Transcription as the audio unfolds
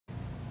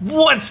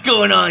What's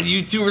going on,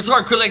 YouTubers?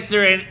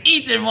 Hardcorllector and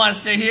Ethan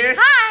Monster here.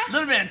 Hi.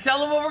 Little man,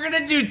 tell them what we're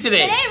gonna do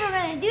today. Today we're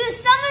gonna do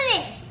some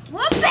of this.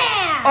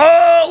 Whoop-bam!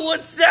 Oh,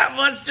 what's that,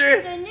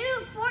 Monster? The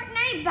new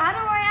Fortnite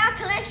Battle Royale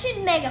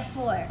Collection Mega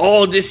Fort.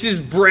 Oh, this is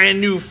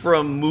brand new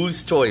from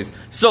Moose Toys.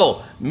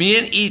 So, me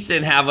and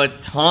Ethan have a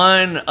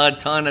ton of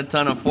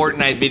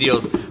Fortnite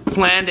videos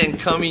planned and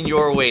coming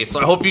your way.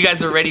 So I hope you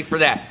guys are ready for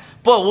that.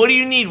 But what do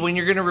you need when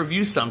you're gonna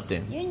review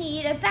something? You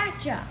need a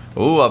backdrop.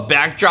 Ooh, a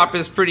backdrop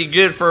is pretty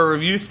good for a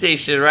review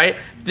station, right?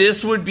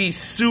 This would be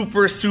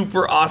super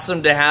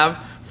awesome to have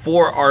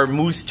for our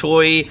Moose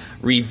Toy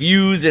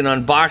reviews and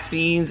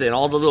unboxings and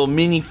all the little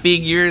mini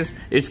figures.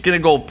 It's gonna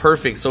go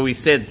perfect. So we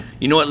said,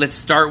 you know what, let's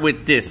start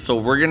with this. So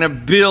we're gonna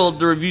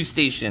build the review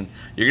station.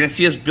 You're gonna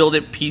see us build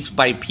it piece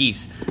by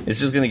piece. It's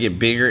just gonna get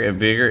bigger and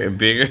bigger and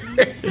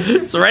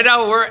bigger. So right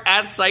now we're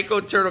at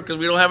Psycho Turtle because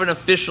we don't have an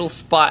official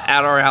spot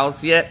at our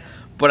house yet.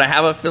 But I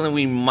have a feeling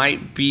we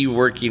might be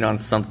working on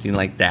something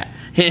like that.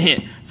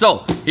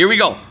 So, here we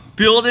go.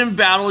 Build and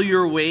battle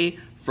your way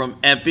from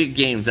Epic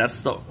Games. That's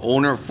the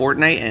owner of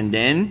Fortnite. And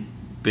then,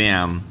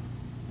 bam.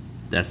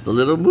 That's the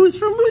little moose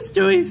from Moose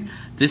Toys.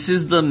 This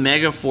is the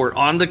Mega Fort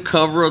on the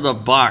cover of the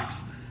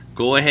box.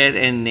 Go ahead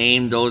and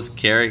name those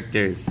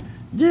characters.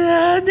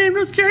 Yeah, name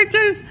those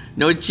characters.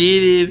 No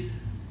cheating.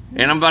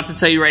 And I'm about to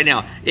tell you right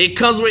now. It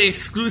comes with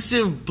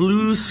exclusive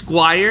blue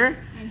squire.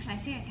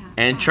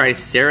 And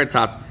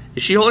Triceratops.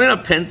 Is she holding a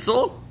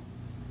pencil?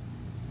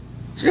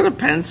 She got a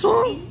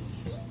pencil?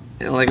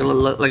 Yeah, like a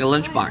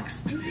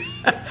lunchbox.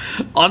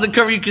 On the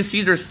cover you can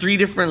see there's 3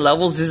 different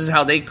levels. This is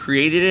how they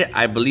created it.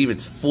 I believe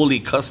it's fully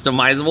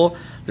customizable.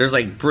 There's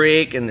like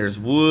brick and there's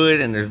wood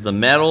and there's the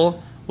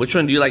metal. Which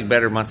one do you like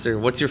better, Monster?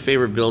 What's your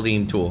favorite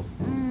building tool?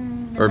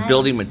 Or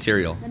building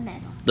material? The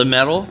metal. The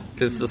metal?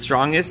 Because it's the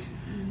strongest?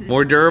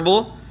 More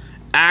durable?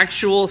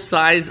 Actual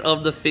size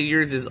of the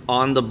figures is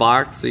on the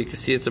box. So you can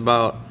see it's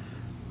about...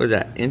 what is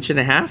that, 1.5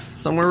 inches?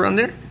 Somewhere around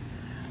there?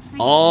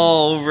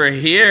 Oh, over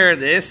here,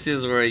 this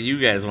is where you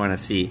guys want to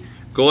see.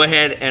 Go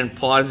ahead and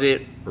pause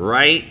it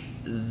right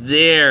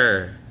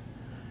there.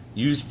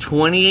 Use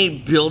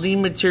 28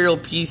 building material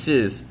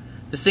pieces.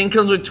 This thing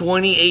comes with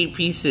 28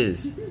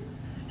 pieces.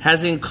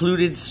 Has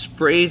included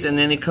sprays, and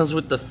then it comes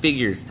with the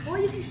figures. Or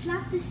you can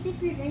slap the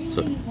stickers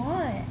anywhere you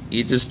want.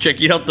 You just check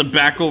out the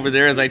back over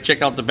there as I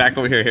check out the back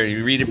over here. Here,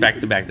 you read it back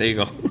to back. There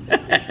you go.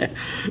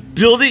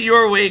 Build it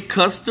your way.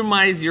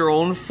 Customize your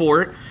own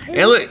fort.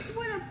 And look, with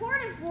a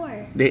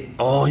porta-fort.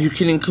 Oh, you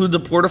can include the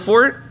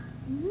porta-fort?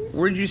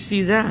 Where'd you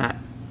see that?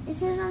 It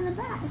says on the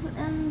back. It's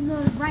on the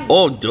right.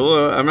 Oh,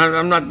 duh.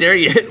 I'm not there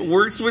yet.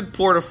 Works with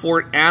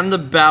porta-fort and the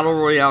Battle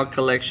Royale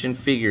collection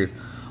figures.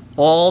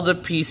 All the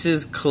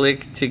pieces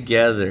click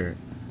together.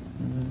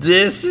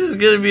 This is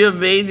gonna be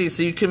amazing.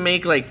 So you can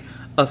make like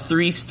a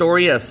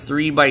 3-story, a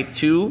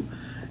 3x2.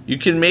 You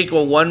can make a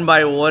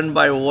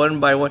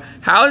 1x1x1x1.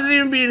 How is it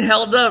even being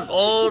held up?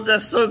 Oh,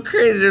 that's so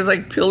crazy. There's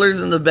like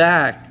pillars in the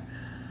back.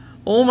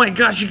 Oh my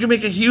gosh, you can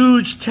make a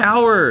huge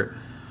tower.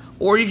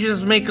 Or you can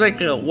just make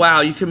like a,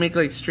 wow, you can make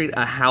like straight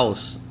a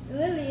house.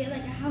 Literally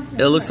like a house.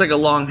 It looks like a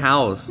long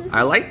house.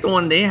 I like the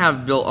one they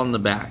have built on the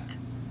back.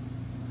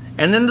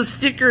 And then the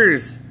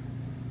stickers.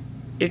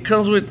 It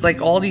comes with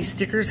like all these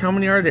stickers. How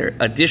many are there?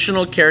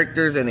 Additional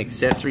characters and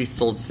accessories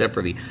sold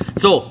separately.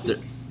 So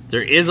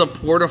there is a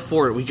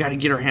porta-fort. We got to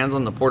get our hands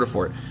on the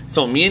porta-fort.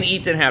 So me and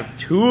Ethan have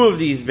 2 of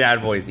these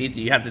bad boys. Ethan,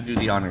 you have to do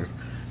the honors.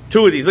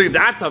 2 of these. Look,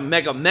 that's a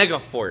mega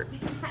fort.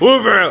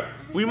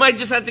 We might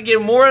just have to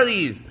get more of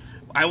these.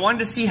 I wanted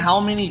to see how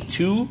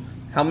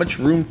much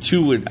room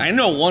 2 would. I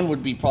know 1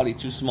 would be probably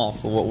too small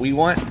for what we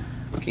want.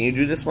 Can you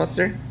do this,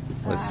 Monster?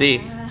 Let's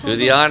see. Do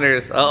the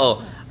honors.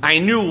 Uh-oh. I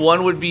knew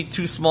 1 would be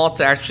too small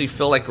to actually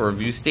feel like a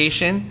review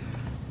station.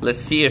 Let's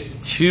see if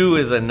 2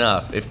 is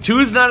enough. If 2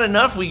 is not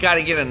enough, we got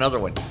to get another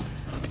one.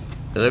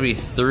 That'll be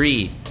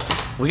 3.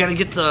 We got to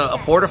get a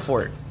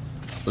porta-fort.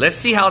 Let's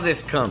see how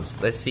this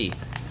comes. Let's see.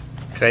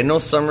 Cause I know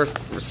some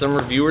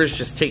reviewers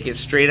just take it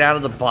straight out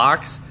of the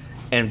box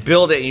and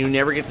build it, and you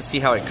never get to see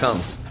how it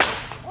comes.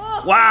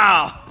 Oh.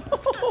 Wow.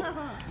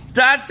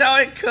 That's how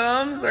it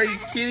comes? Are you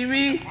kidding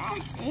me?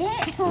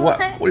 That's it.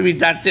 What do you mean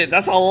that's it?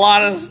 That's a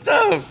lot of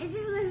stuff. It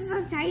just looks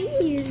so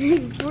tiny. It's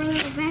like 4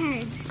 little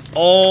bags.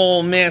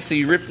 Oh man, so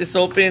you rip this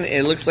open,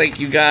 it looks like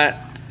you got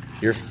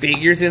your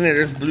figures in there.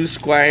 There's Blue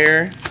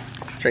Squire,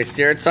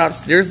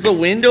 Triceratops. There's the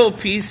window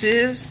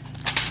pieces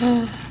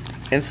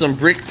and some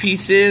brick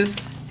pieces.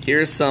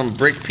 Here's some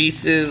brick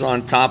pieces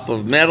on top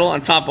of metal,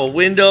 on top of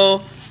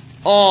window.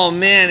 Oh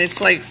man,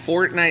 it's like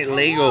Fortnite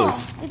Legos.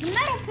 Oh, it's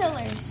metal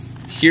pillars.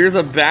 Here's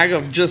a bag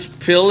of just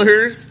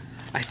pillars.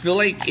 I feel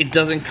like it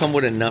doesn't come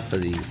with enough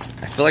of these.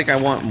 I feel like I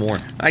want more.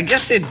 I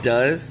guess it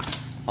does.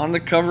 On the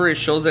cover, it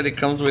shows that it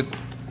comes with...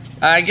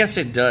 I guess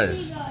it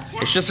does.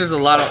 It's just there's a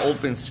lot of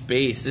open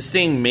space. This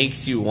thing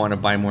makes you want to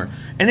buy more.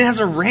 And it has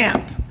a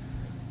ramp.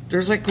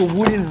 There's like a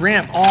wooden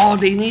ramp. Oh,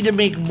 they need to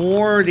make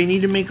more. They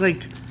need to make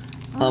like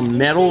a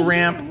metal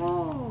ramp.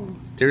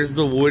 There's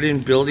the wooden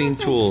building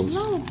tools.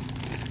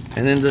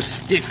 And then the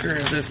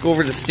stickers. Let's go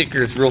over the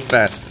stickers real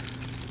fast.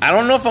 I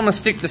don't know if I'm gonna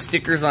stick the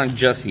stickers on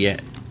just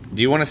yet.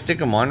 Do you want to stick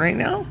them on right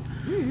now?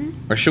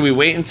 Or should we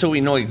wait until we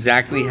know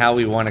exactly how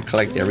we want to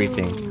collect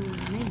everything?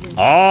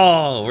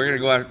 Oh, we're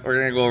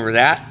gonna go over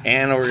that,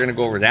 and we're gonna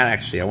go over that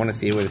actually. I want to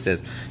see what it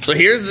says. So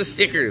here's the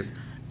stickers.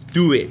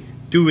 Do it.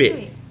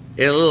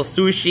 A little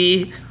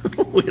sushi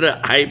with an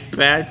eye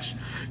patch,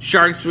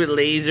 sharks with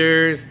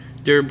lasers,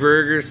 Der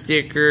Burger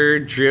sticker,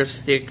 drift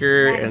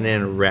sticker, and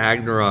then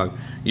Ragnarok.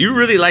 You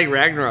really like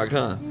Ragnarok,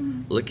 huh?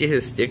 Look at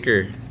his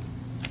sticker.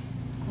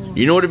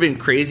 You know what would have been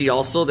crazy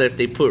also? That if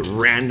they put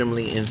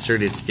randomly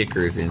inserted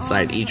stickers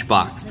inside each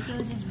box. Like it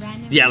was just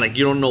random? Yeah, like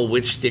you don't know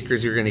which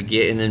stickers you're going to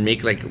get and then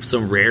make like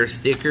some rare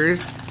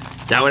stickers.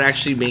 That would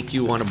actually make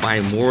you want to buy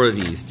more of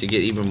these to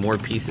get even more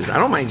pieces. I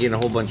don't mind getting a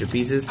whole bunch of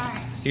pieces.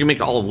 You can make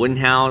a whole wooden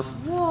house.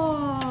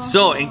 Whoa.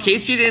 So, in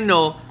case you didn't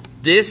know,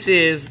 this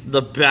is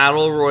the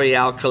Battle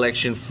Royale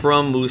collection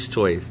from Moose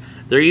Toys.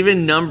 They're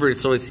even numbered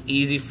so it's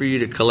easy for you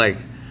to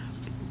collect.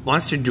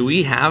 Monster, do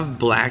we have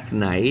Black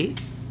Knight?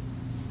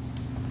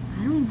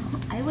 I don't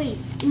know. Wait.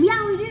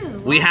 Yeah, we do.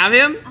 What? We have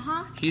him?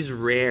 Uh-huh. He's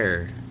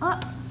rare.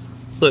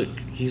 Look,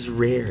 he's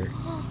rare.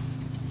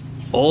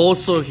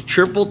 Also,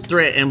 Triple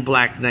Threat and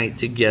Black Knight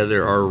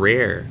together are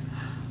rare.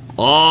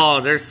 Oh,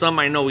 there's some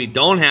I know we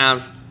don't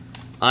have.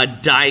 A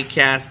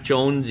die-cast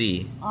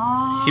Jonesy.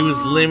 Oh. He was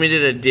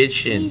limited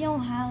edition. We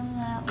don't have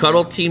that one.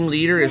 Cuddle Team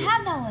Leader is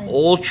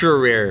ultra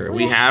rare.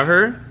 We have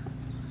her.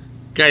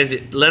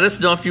 Guys, let us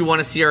know if you want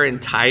to see our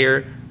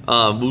entire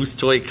Moose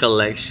Toy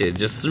collection.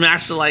 Just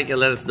smash the like and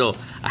let us know.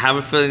 I have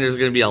a feeling there's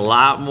going to be a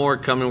lot more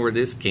coming where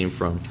this came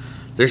from.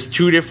 There's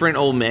 2 different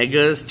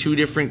Omegas, 2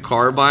 different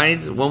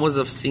Carbines. One was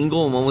a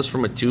single and one was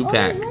from a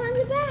 2-pack. Oh, on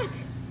the back.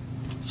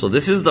 So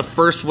this is the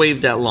first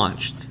wave that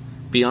launched.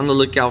 Be on the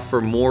lookout for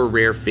more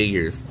rare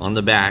figures on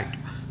the back.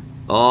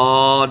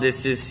 Oh,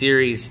 this is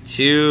series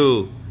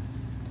 2.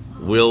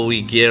 Will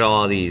we get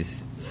all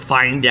these?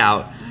 Find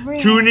out.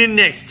 Tune in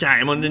next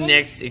time on the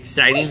next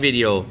exciting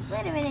video.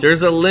 Wait a minute.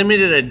 There's a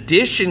limited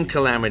edition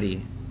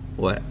Calamity.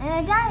 What?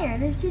 And a dyer.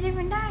 There's 2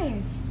 different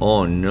dyers.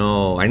 Oh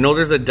no. I know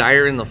there's a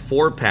dyer in the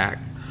 4-pack.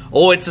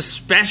 Oh, it's a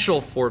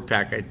special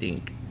 4-pack, I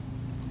think.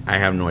 I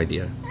have no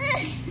idea.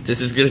 This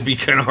is going to be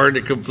kind of hard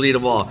to complete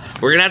them all.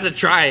 We're going to have to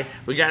try.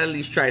 We got to at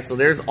least try. So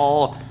there's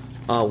all,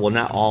 well,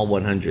 not all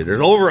 100.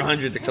 There's over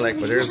 100 to collect,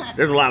 but there's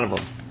a lot of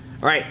them.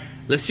 All right,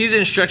 let's see the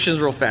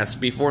instructions real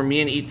fast before me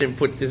and Ethan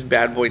put this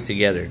bad boy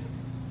together.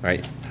 All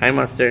right. Hi,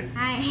 Monster.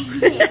 Hi.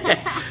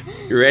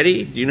 You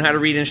ready? Do you know how to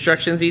read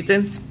instructions,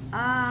 Ethan?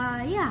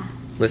 Yeah.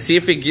 Let's see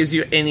if it gives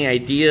you any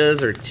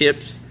ideas or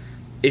tips.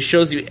 It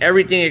shows you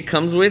everything it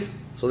comes with.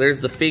 So there's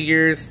the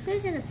figures,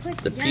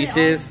 the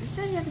pieces. It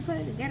shows you have to put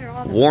it together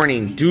all the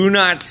Warning, do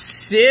not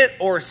sit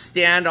or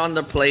stand on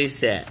the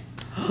playset.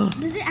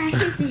 Does it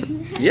actually say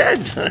that? Yeah,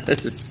 it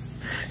does.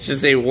 It should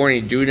say,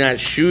 warning, do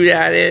not shoot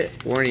at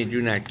it. Warning, do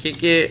not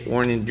kick it.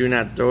 Warning, do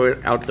not throw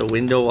it out the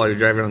window while you're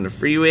driving on the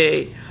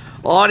freeway.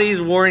 All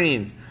these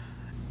warnings.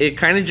 It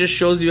kind of just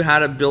shows you how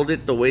to build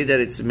it the way that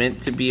it's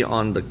meant to be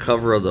on the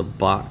cover of the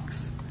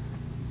box.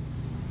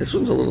 This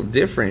one's a little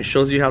different. It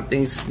shows you how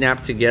things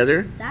snap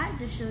together. That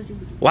just shows you.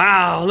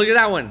 Wow, look at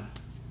that one.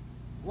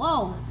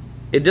 Whoa.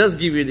 It does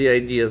give you the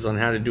ideas on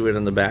how to do it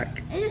on the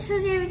back. It just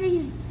shows you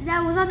everything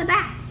that was on the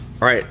back.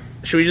 All right,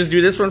 should we just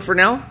do this one for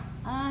now?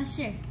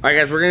 Sure. All right,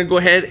 guys, we're going to go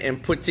ahead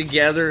and put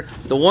together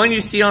the one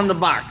you see on the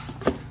box.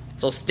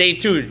 So stay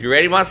tuned. You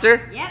ready,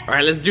 Monster? Yep. All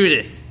right, let's do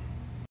this.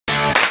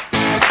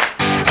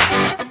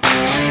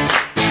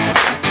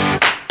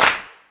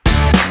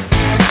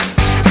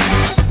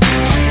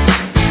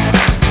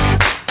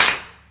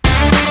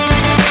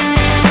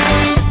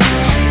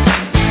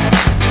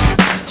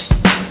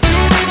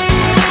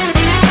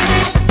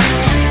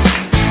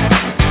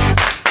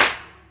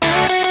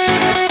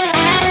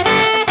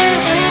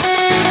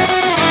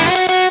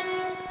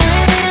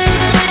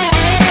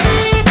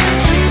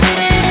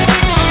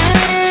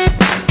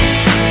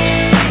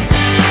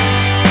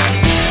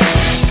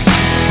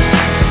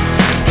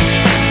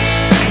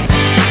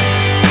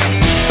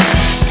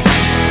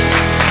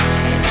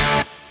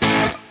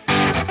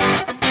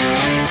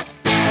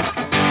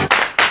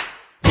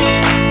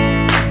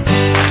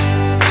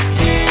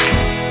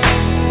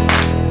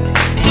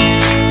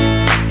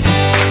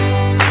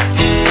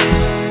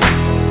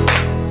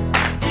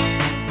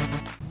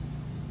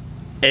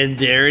 And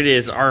there it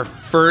is. Our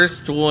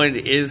first one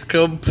is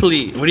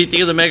complete. What do you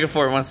think of the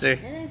Megaform, Monster?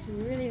 It looks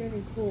really,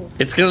 really cool.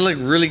 It's going to look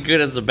really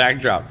good as a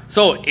backdrop.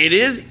 So, it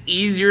is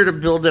easier to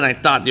build than I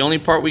thought. The only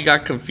part we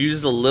got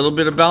confused a little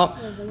bit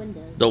about was the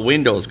windows. The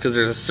windows. Because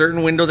there's a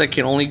certain window that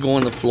can only go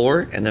on the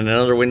floor, and then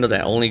another window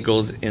that only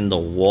goes in the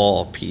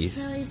wall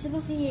piece. So, you're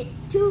supposed to get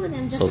 2 of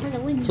them just for the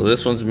windows. So,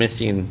 this one's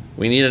missing.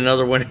 We need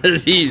another one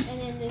of these.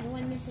 And then there's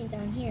one missing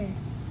down here.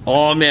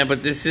 Oh, man,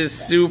 but this is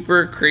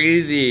super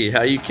crazy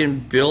how you can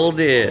build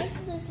it. I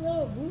like this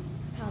little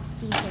rooftop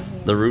piece over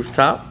here. The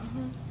rooftop?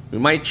 We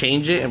might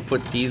change it and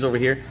put these over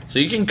here. So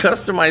you can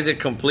customize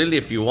it completely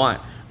if you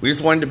want. We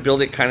just wanted to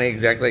build it kind of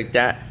exactly like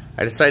that.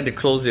 I decided to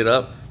close it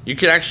up. You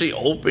could actually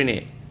open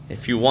it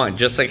if you want,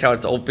 just like how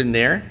it's open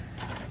there.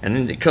 And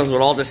then it comes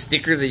with all the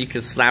stickers that you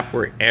can slap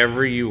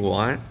wherever you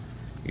want.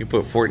 You can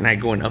put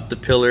Fortnite going up the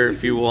pillar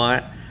if you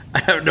want. I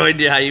have no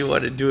idea how you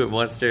want to do it,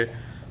 Monster.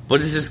 But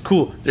this is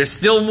cool. There's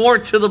still more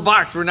to the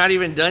box. We're not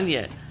even done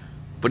yet.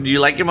 But do you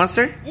like it,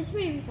 Monster? It's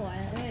pretty cool. I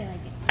really like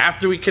it.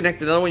 After we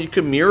connect another one, you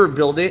can mirror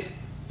build it.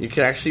 You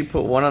can actually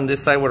put one on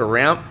this side with a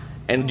ramp.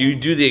 And you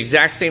do the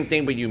exact same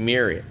thing, but you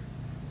mirror it.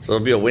 So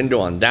there'll be a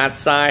window on that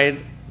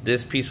side.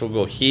 This piece will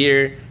go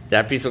here.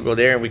 That piece will go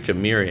there, and we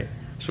can mirror it.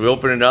 Should we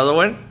open another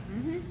one?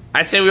 Mm-hmm.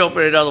 I say we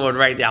open another one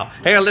right now.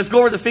 Hang on, let's go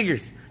over the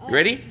figures. You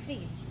ready?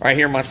 Figures. Right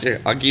here,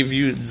 Monster. I'll give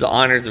you the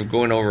honors of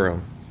going over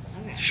them.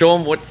 Okay. Show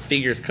them what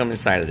figures come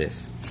inside of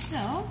this.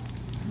 So,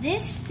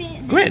 this...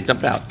 Go ahead,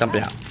 dump it out. Dump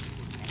it out.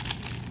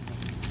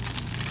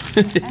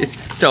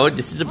 So,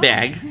 this is a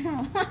bag. This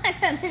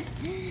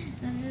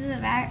is a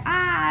bag.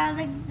 Ah,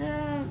 like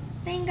the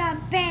thing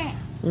got bent.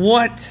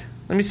 What?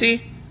 Let me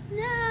see.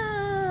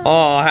 No.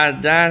 Oh,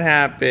 how'd that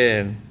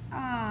happen?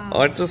 Oh,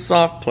 Oh, it's a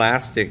soft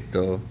plastic,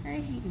 though. at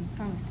least you can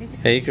probably fix it.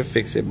 Hey, you can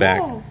fix it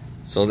back. Whoa.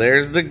 So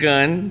there's the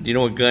gun. Do you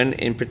know what gun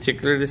in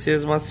particular this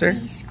is, Monster?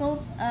 The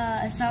scope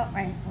assault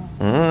rifle.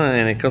 Oh,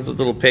 and it comes with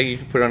a little peg you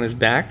can put on his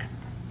back.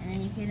 And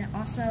then you can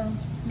also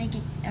make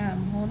it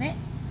hold it.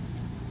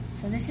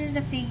 So this is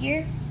the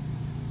figure.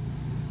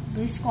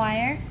 Blue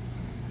Squire.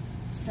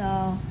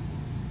 So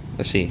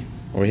Let's see.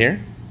 Over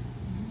here.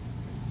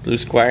 Blue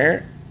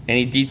Squire.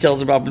 Any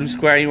details about Blue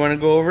Squire you want to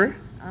go over?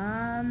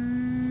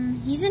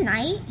 he's a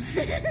knight.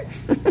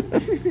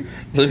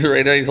 Look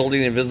right now, he's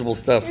holding invisible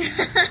stuff.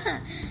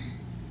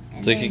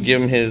 So you could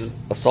give him his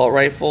assault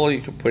rifle.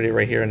 You could put it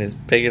right here on his,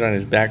 peg it on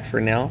his back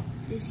for now.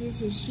 This is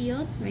his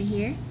shield right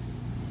here.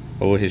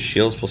 Oh, his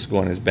shield's supposed to go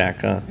on his back,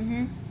 huh?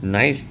 Mm-hmm.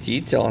 Nice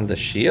detail on the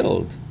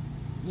shield.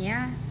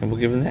 Yeah. And we'll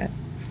give him that.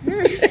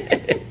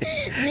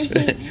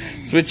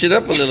 Switch it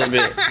up a little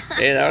bit.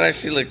 Hey, that would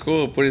actually look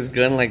cool. Put his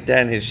gun like that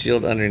and his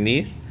shield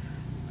underneath.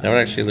 That would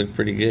actually look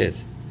pretty good.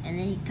 And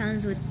then he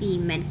comes with the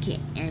med kit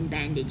and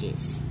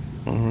bandages.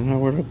 I don't know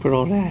where to put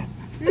all that.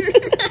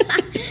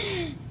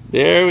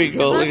 There we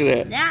go. Look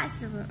at that. That's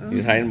the,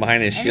 He's hiding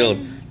behind his shield.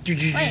 Wait,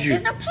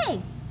 there's no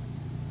peg.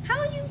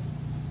 How would you?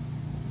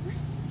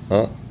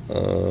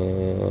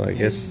 I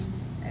guess.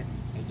 I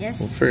guess.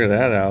 We'll figure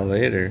that out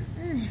later.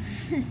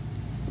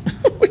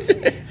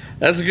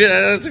 That's good.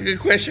 That's a good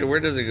question. Where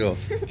does it go?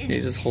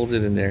 He just holds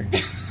it in there.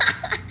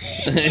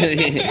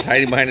 He's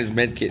hiding behind his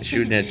med kit,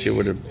 shooting at you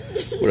with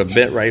a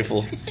bent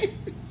rifle.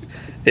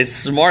 It's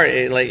smart.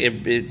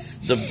 It's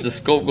the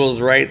scope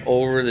goes right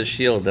over the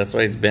shield. That's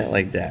why it's bent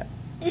like that.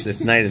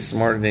 This knight is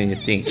smarter than you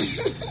think.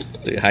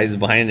 So he hides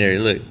behind there.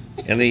 Look,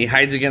 and then he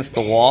hides against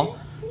the wall.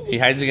 He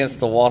hides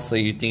against the wall, so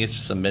you think it's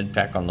just a med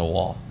pack on the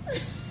wall.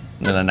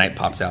 And then the knight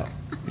pops out.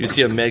 You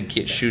see a med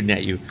kit shooting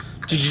at you.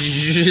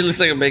 It looks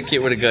like a med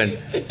kit with a gun.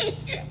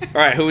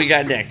 All right, who we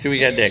got next? So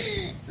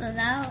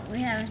now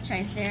we have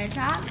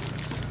Triceratops.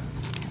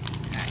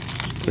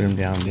 Put him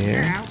down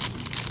there.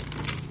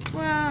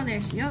 Well, there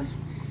she goes.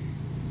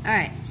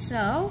 Alright,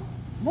 so...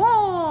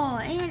 Whoa!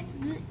 And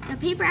the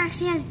paper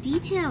actually has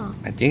detail.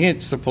 I think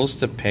it's supposed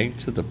to peg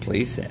to the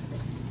playset.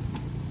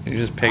 You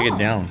just peg it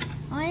down.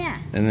 Oh, yeah.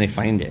 And they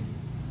find it.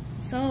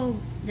 So,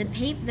 the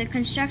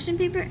construction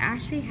paper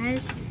actually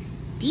has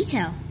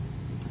detail.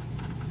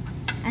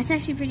 That's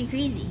actually pretty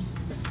crazy.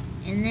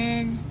 And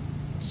then,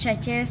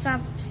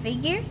 Triceratops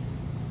figure.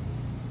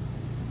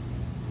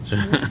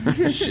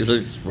 She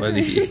looks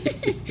funny.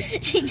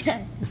 She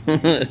does.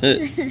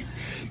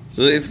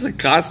 So it's the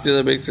costume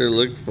that makes her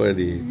look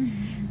funny.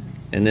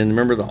 And then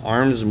remember, the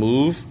arms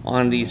move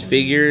on these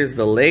figures.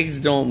 The legs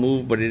don't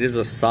move, but it is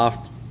a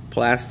soft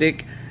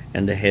plastic,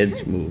 and the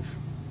heads move.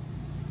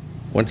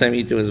 One time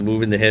Ethan was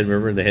moving the head,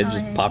 remember? The head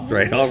just popped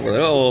right off. We're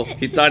like, oh,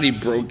 he thought he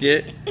broke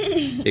it.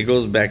 It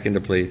goes back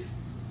into place.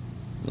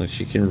 Well,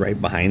 she can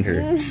write behind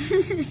her.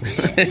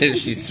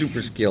 She's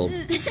super skilled.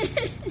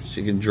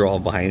 She can draw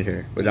behind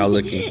her without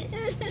looking.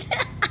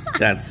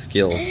 That's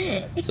skill.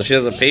 So she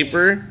has a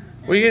paper.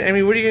 What are you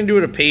gonna do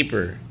with a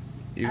paper?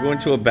 You go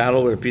into a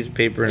battle with a piece of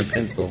paper and a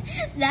pencil.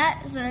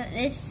 So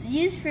it's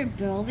used for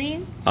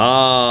building.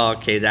 Oh,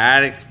 okay,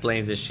 that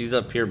explains it. She's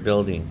up here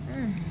building.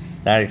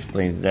 That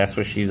explains it. That's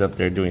what she's up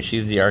there doing.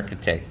 She's the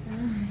architect.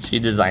 She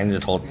designed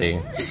this whole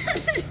thing.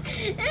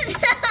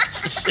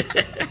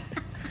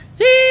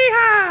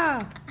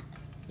 Yee-haw!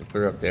 Put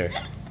her up there.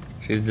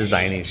 She's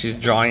designing. She's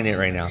drawing it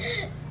right now.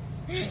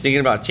 She's thinking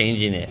about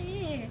changing it.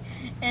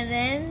 And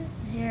then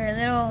her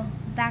little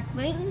back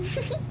bling.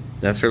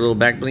 That's her little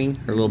back bling,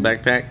 her little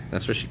backpack.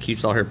 That's where she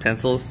keeps all her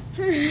pencils.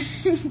 Let's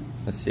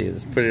see,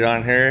 let's put it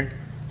on her.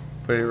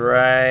 Put it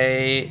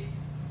right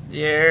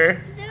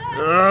there.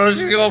 Oh,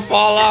 she's gonna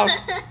fall off.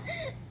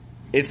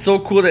 It's so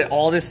cool that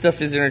all this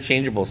stuff is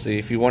interchangeable. So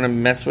if you want to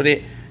mess with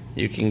it,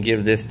 you can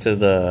give this to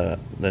the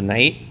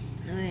knight.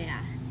 Oh yeah.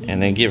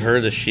 And then give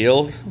her the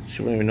shield.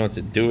 She wouldn't even know what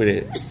to do with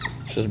it.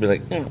 She'll just be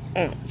like,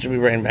 she'll be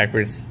running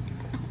backwards.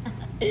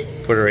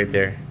 Put her right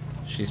there.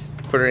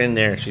 Put her in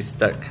there. She's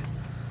stuck.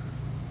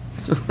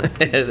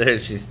 There,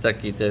 she's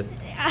stuck, Ethan.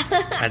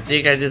 I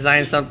think I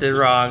designed something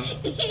wrong.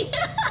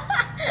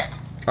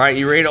 All All right,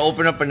 you ready to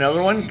open up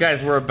another one?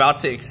 Guys, we're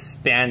about to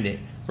expand it.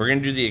 We're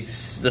going to do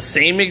the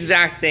same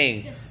exact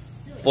thing,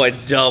 but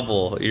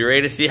double. You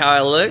ready to see how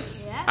it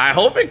looks? Yeah. I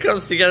hope it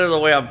comes together the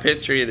way I'm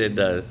picturing it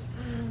does.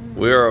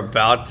 We're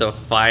about to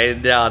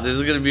find out. This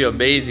is going to be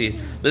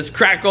amazing. Let's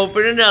crack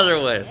open another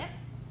one. Yep.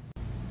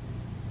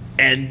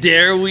 And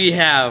there we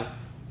have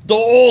the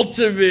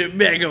ultimate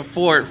mega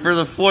fort for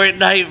the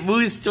Fortnite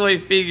Moose Toy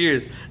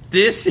figures.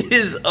 This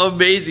is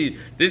amazing.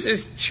 This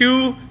is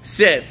 2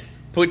 sets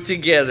put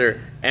together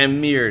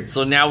and mirrored.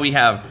 So now we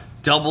have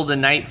double the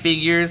Knight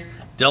figures,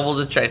 double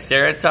the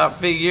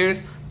Triceratops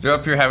figures. They're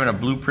up here having a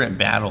blueprint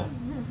battle.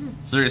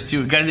 So there's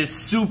 2. Guys, it's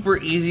super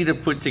easy to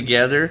put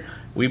together.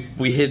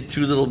 We hid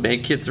 2 little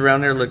med kits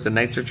around there. Look, the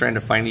Knights are trying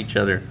to find each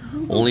other.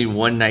 Only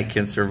one Knight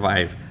can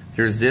survive.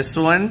 There's this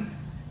one,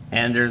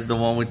 and there's the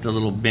one with the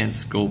little bent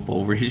scope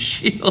over his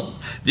shield.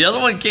 The other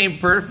one came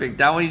perfect.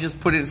 That one you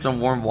just put it in some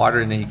warm water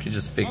and then you could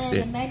just fix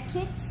it. And the med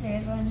kits,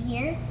 there's one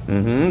here.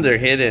 They're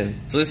hidden.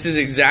 So this is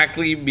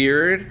exactly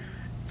mirrored.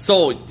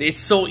 So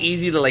it's so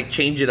easy to like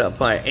change it up,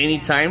 huh? At any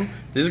time.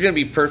 This is gonna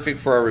be perfect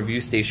for our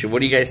review station. What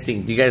do you guys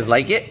think? Do you guys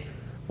like it?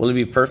 Will it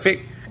be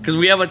perfect? Because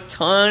we have a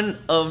ton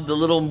of the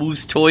little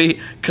Moose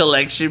Toy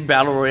collection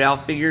battle royale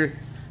figure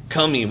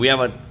coming. We have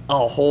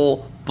a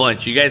whole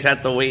bunch. You guys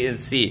have to wait and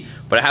see.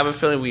 But I have a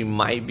feeling we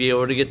might be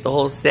able to get the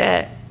whole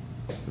set.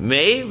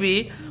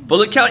 Maybe. But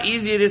look how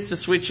easy it is to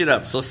switch it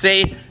up. So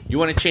say you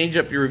want to change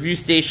up your review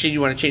station.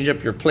 You want to change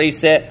up your play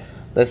set.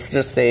 Let's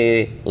just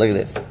say, look at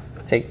this.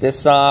 Take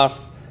this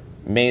off.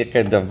 Make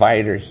a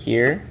divider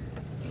here.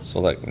 So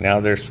look,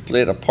 now they're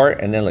split apart.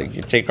 And then look,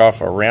 you take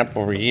off a ramp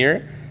over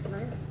here.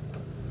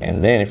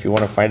 And then if you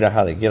want to find out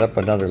how to get up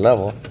another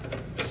level,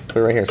 just put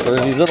it right here. So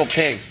there's these little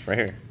pegs right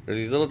here. There's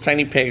these little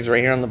tiny pegs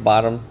right here on the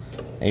bottom.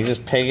 And you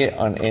just peg it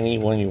on any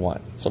one you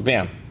want. So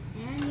bam.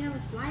 And you have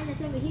a slide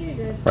that's over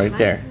here. Right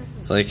there.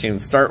 So you can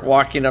start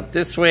walking up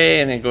this way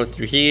and then go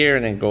through here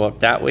and then go up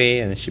that way.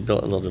 And then she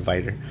built a little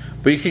divider.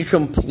 But you can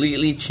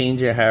completely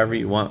change it however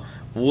you want.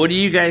 What do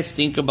you guys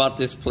think about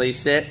this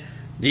playset?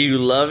 Do you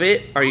love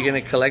it? Are you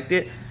going to collect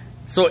it?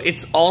 So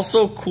it's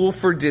also cool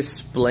for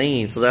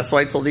displaying. So that's why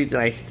I told Ethan,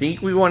 I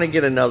think we want to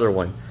get another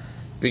one.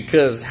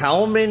 Because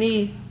how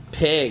many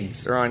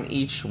pegs are on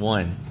each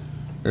one?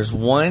 There's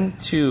 1,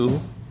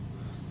 2.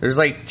 There's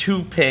like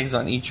 2 pegs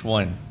on each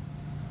one.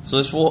 So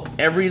this will,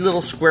 every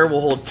little square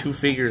will hold 2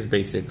 figures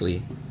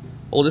basically.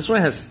 Oh, this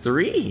one has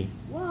 3.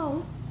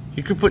 Whoa.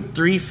 You could put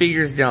 3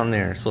 figures down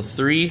there. So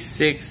 3,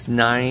 6,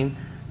 9,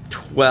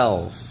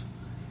 12.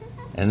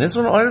 And this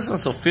one, oh, this one,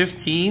 so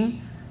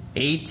 15.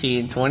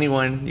 18,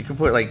 21, you can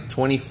put like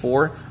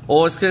 24.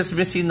 Oh, it's because it's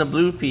missing the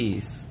blue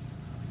piece.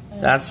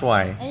 That's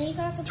why. And you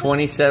can also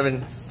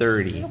 27,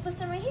 30. You can put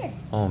some right here.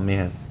 Oh,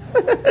 man.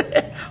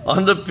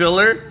 On the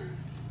pillar.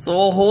 So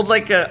it'll hold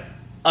like a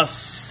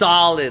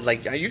solid,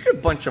 like you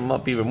could bunch them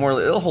up even more.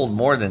 It'll hold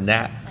more than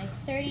that. Like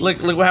 30.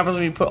 Look what happens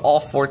when you put all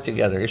 4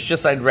 together. It's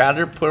just I'd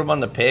rather put them on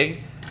the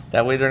peg.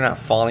 That way they're not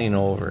falling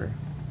over.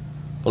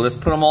 But let's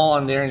put them all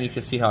on there and you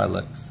can see how it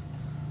looks.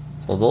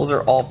 So those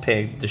are all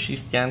pegged. Does she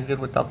stand good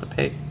without the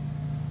peg?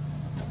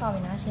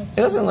 Probably not. She has It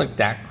doesn't look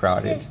that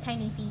crowded. She has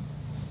tiny feet.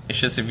 It's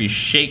just if you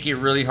shake it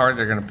really hard,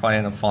 they're going to probably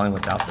end up falling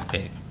without the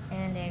peg.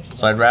 And there she goes.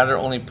 So I'd rather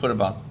only put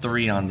about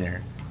 3 on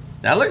there.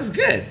 That looks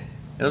good.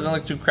 It doesn't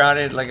look too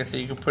crowded. Like I said,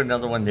 you can put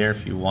another one there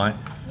if you want.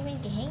 You mean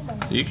you can hang them.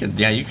 So you could,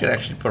 yeah, you could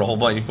actually put a whole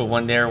bunch. You put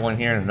one there, one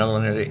here, and another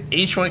one there.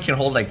 Each one can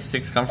hold like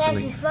 6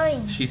 comfortably. Yeah, she's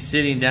floating. She's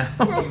sitting down.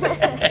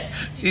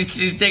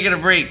 she's taking a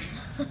break.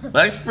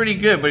 That's pretty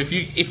good, but if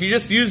you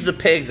just use the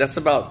pegs, that's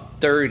about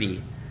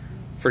 30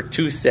 for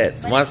 2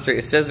 sets. Monster,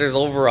 it says there's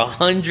over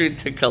 100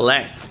 to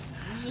collect.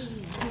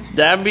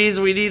 That means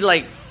we need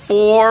like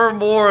 4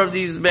 more of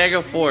these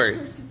mega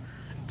forts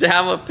to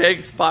have a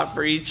peg spot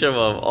for each of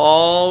them.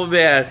 Oh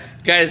man,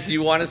 guys, do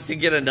you want us to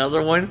get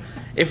another one?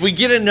 If we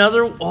get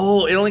another,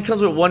 oh, it only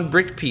comes with 1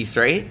 brick piece,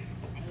 right?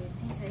 I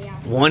think so, yeah.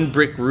 1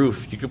 brick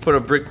roof. You could put a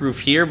brick roof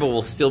here, but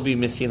we'll still be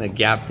missing a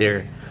gap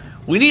there.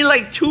 We need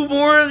like 2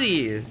 more of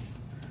these.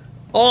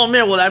 Oh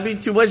man, will that be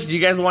too much? Do you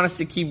guys want us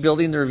to keep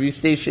building the review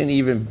station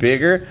even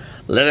bigger?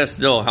 Let us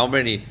know how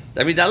many.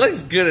 I mean, that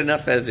looks good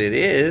enough as it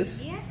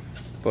is. Yeah.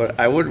 But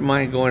I wouldn't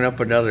mind going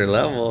up another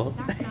level.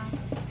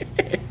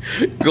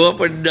 Go up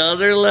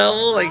another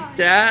level like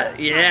that?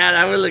 Yeah,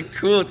 that would look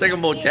cool. It's like a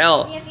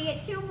motel. You have to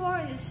get 2 more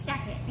and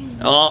stack it.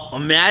 Oh,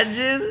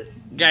 imagine.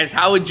 Guys,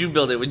 how would you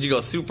build it? Would you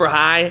go super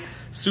high,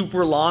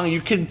 super long?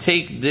 You can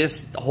take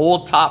this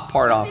whole top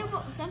part off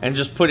and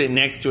just put it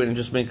next to it and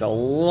just make a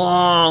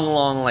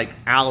long, like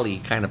alley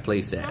kind of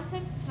playset.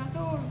 Some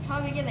people would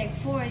probably get like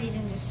 4 of these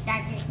and just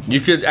stack it. You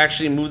could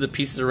actually move the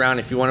pieces around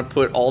if you want to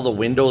put all the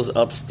windows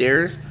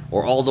upstairs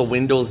or all the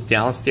windows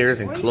downstairs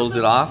and close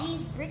it off.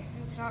 These brick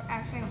groups are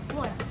actually on the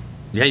floor.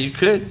 Yeah, you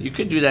could. You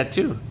could do that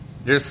too.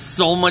 There's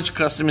so much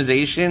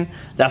customization.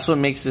 That's what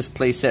makes this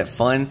playset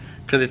fun,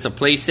 because it's a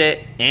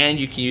playset and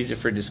you can use it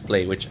for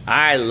display, which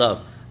I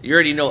love. You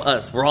already know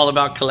us. We're all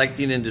about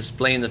collecting and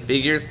displaying the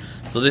figures.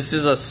 So this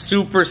is a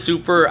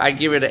super, I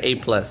give it an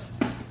A+.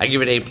 I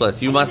give it A+.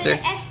 You, Mustard?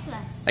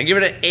 S+. I give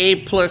it an A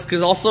plus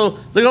because also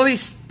look at all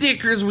these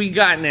stickers we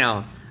got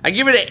now. I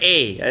give it an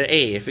A. An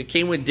A. If it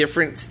came with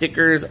different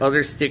stickers,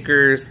 other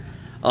stickers,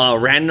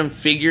 random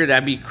figure,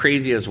 that'd be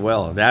crazy as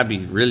well. That'd be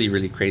really,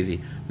 really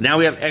crazy. Now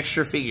we have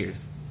extra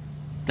figures.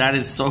 That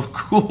is so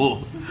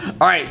cool.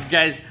 All right,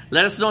 guys,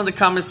 let us know in the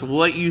comments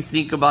what you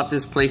think about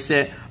this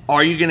playset.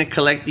 Are you gonna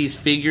collect these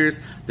figures?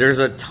 There's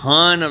a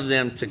ton of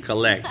them to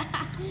collect.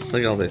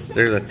 Look at all this.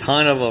 There's a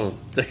ton of them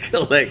to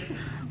collect.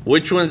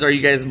 Which ones are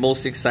you guys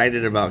most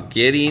excited about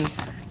getting?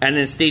 And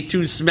then stay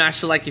tuned,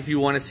 smash the like if you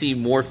want to see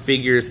more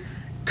figures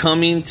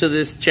coming to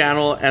this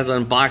channel as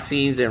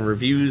unboxings and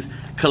reviews,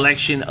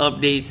 collection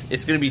updates.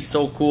 It's gonna be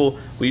so cool.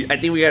 I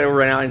think we gotta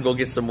run out and go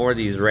get some more of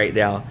these right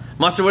now.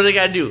 Monster, what do they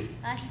gotta do?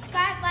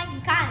 Subscribe, like,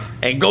 and comment.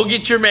 And go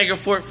get your Mega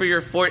Fort for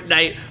your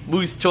Fortnite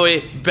Moose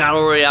Toy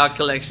Battle Royale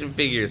collection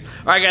figures.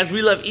 Alright guys,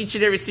 we love each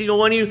and every single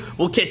one of you.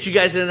 We'll catch you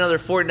guys in another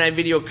Fortnite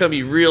video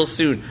coming real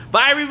soon.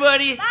 Bye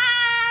everybody! Bye!